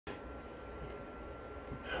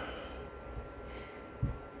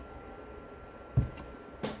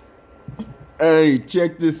Hey,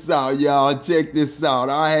 check this out, y'all. Check this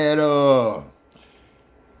out. I had I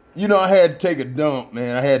had to take a dump,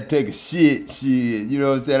 man. I had to take a shit. You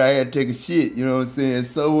know what I'm saying? I had to take a shit, you know what I'm saying?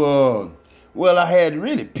 So well, I had to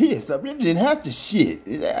really piss. I really didn't have to shit.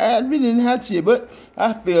 I really didn't have to shit, but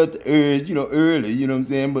I felt the urge, early, you know what I'm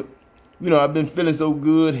saying? But I've been feeling so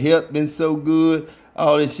good, health been so good,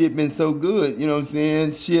 all this shit been so good, you know what I'm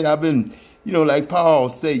saying? Shit, I've been, like Paul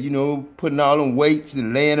say, putting all them weights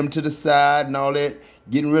and laying them to the side and all that,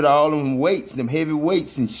 getting rid of all them weights, them heavy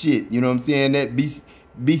weights and shit, you know what I'm saying? That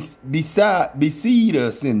beseed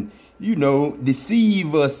us and,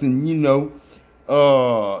 deceive us and,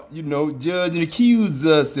 judge and accuse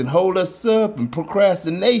us and hold us up and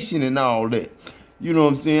procrastination and all that. You know what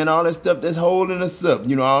I'm saying? All that stuff that's holding us up.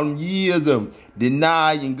 All them years of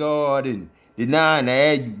denying God and denying the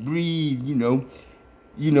air you breathe,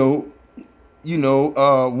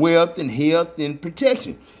 wealth and health and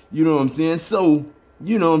protection. You know what I'm saying? So,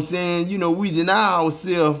 you know what I'm saying? We deny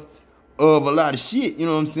ourselves of a lot of shit, you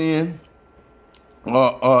know what I'm saying? A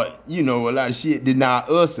lot of shit deny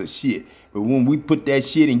us of shit. But when we put that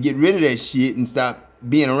shit and get rid of that shit and stop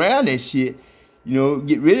being around that shit,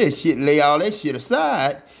 get rid of that shit and lay all that shit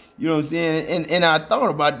aside, you know what I'm saying? And I thought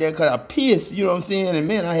about that because I pissed, you know what I'm saying? And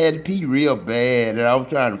man, I had to pee real bad. And I was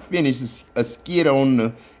trying to finish a skit on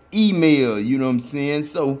the email, you know what I'm saying?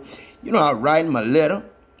 So, I was writing my letter.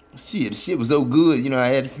 Shit, the shit was so good, I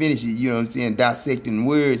had to finish it, you know what I'm saying? Dissecting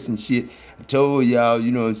words and shit. I told y'all,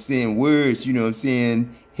 you know what I'm saying? Words, you know what I'm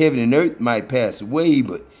saying? Heaven and earth might pass away,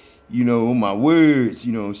 but my words,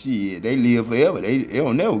 shit, they live forever. They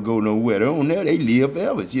don't never go nowhere. They live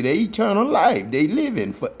forever. See, they eternal life. They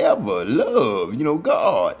living forever. Love,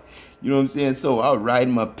 God. You know what I'm saying? So I was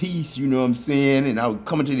writing my piece, you know what I'm saying? And I was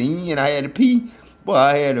coming to the end. I had to pee. Boy,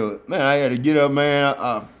 I had to get up, man.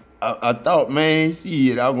 I thought, man,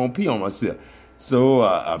 shit, I was going to pee on myself. So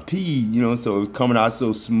I peed, so it was coming out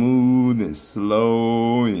so smooth and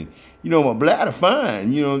slow. And, my bladder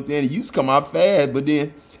fine, you know what I'm saying? It used to come out fast, but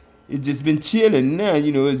then it's just been chilling now,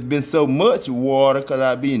 it's been so much water because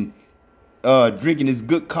I've been drinking this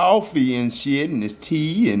good coffee and shit and this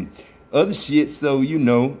tea and other shit. So,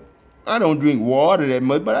 I don't drink water that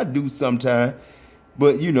much, but I do sometimes.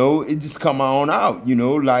 But, it just come on out,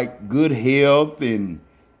 like good health and,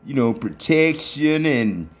 protection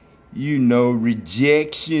and,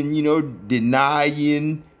 rejection,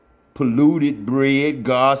 denying polluted bread,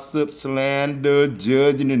 gossip, slander,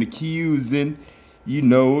 judging and accusing,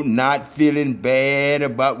 not feeling bad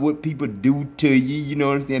about what people do to you, you know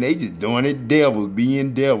what I'm saying? They just doing it devils,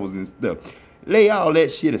 being devils and stuff. Lay all that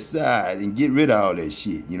shit aside and get rid of all that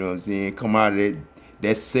shit, you know what I'm saying? Come out of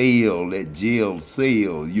that cell, that jail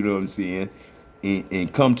cell, you know what I'm saying?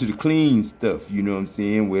 And come to the clean stuff, you know what I'm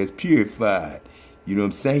saying? Where it's purified,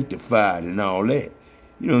 sanctified and all that.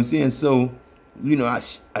 You know what I'm saying? So, I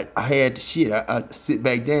had the shit. I sit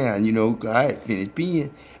back down, 'cause I had finished peeing.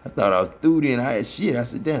 I thought I was through then. I had shit. I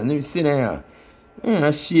said, damn, let me sit down. Man, I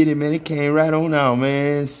shitted, man. It came right on out,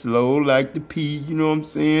 man. Slow like the pee, you know what I'm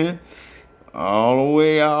saying? All the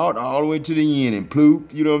way out, all the way to the end. And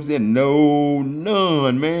ploop, you know what I'm saying? No,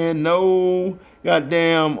 none, man. No.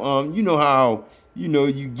 Goddamn, you know how,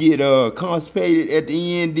 you get constipated at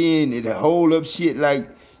the end, then it hold up shit like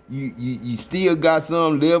you still got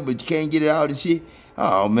some left, but you can't get it out and shit.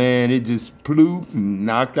 Oh, man, it just plooped and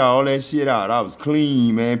knocked all that shit out. I was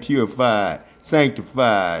clean, man, purified,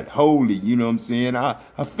 sanctified, holy, you know what I'm saying? I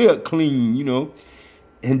felt clean,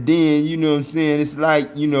 And then, you know what I'm saying? It's like,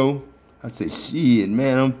 I said, shit,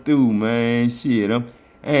 man, I'm through, man. Shit, I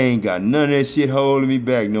ain't got none of that shit holding me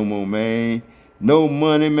back no more, man. No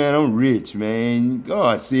money, man, I'm rich, man.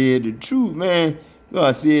 God said the truth, man.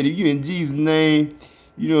 God said if you in Jesus' name,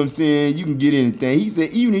 you know what I'm saying, you can get anything. He said,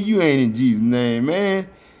 even if you ain't in Jesus' name, man,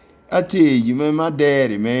 I tell you, man, my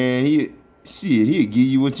daddy, man, he'll give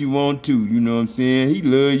you what you want to, you know what I'm saying? He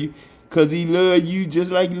love you because he love you just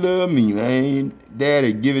like he love me, man.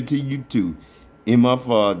 Daddy give it to you too. In my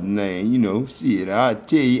Father's name, shit, I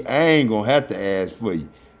tell you, I ain't going to have to ask for you.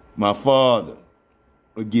 My Father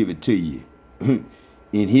will give it to you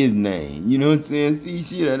in his name. You know what I'm saying? See,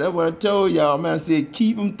 shit, that's what I told y'all, man. I said,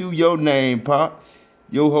 keep them through your name, Pop.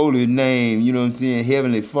 Your holy name, you know what I'm saying?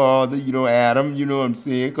 Heavenly Father, Adam, you know what I'm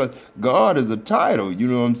saying? Because God is a title, you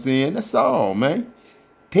know what I'm saying? That's all, man.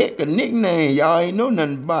 Pick a nickname y'all ain't know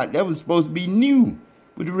nothing about. That was supposed to be new.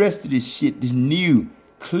 But the rest of this shit, this new,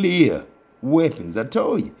 clear weapons. I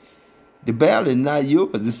told you. The battle is not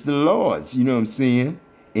yours. It's the Lord's, you know what I'm saying?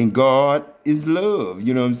 And God is love,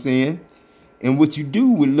 you know what I'm saying? And what you do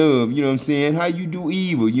with love, you know what I'm saying? How you do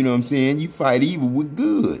evil, you know what I'm saying? You fight evil with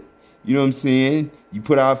good. You know what I'm saying? You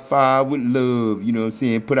put out fire with love. You know what I'm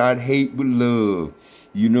saying? Put out hate with love.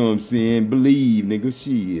 You know what I'm saying? Believe, nigga.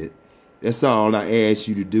 Shit. That's all I ask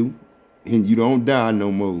you to do. And you don't die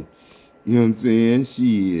no more. You know what I'm saying?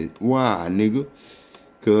 Shit. Why, nigga?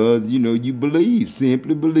 Cause, you know, you believe.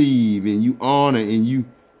 Simply believe. And you honor and you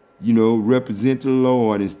know, represent the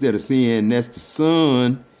Lord instead of saying that's the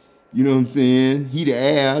son. You know what I'm saying? He the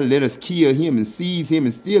heir. Let us kill him and seize him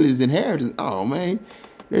and steal his inheritance. Oh, man.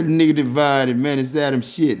 That nigga divided, man. It's Adam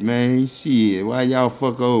shit, man. Shit. Why y'all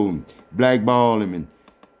fuck old blackball him and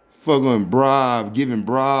fuck on bribe, giving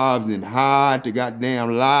bribes and hide to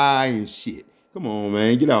goddamn lie and shit. Come on,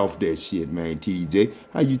 man. Get off that shit, man, TDJ.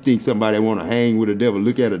 How you think somebody want to hang with a devil,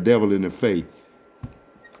 look at a devil in the face?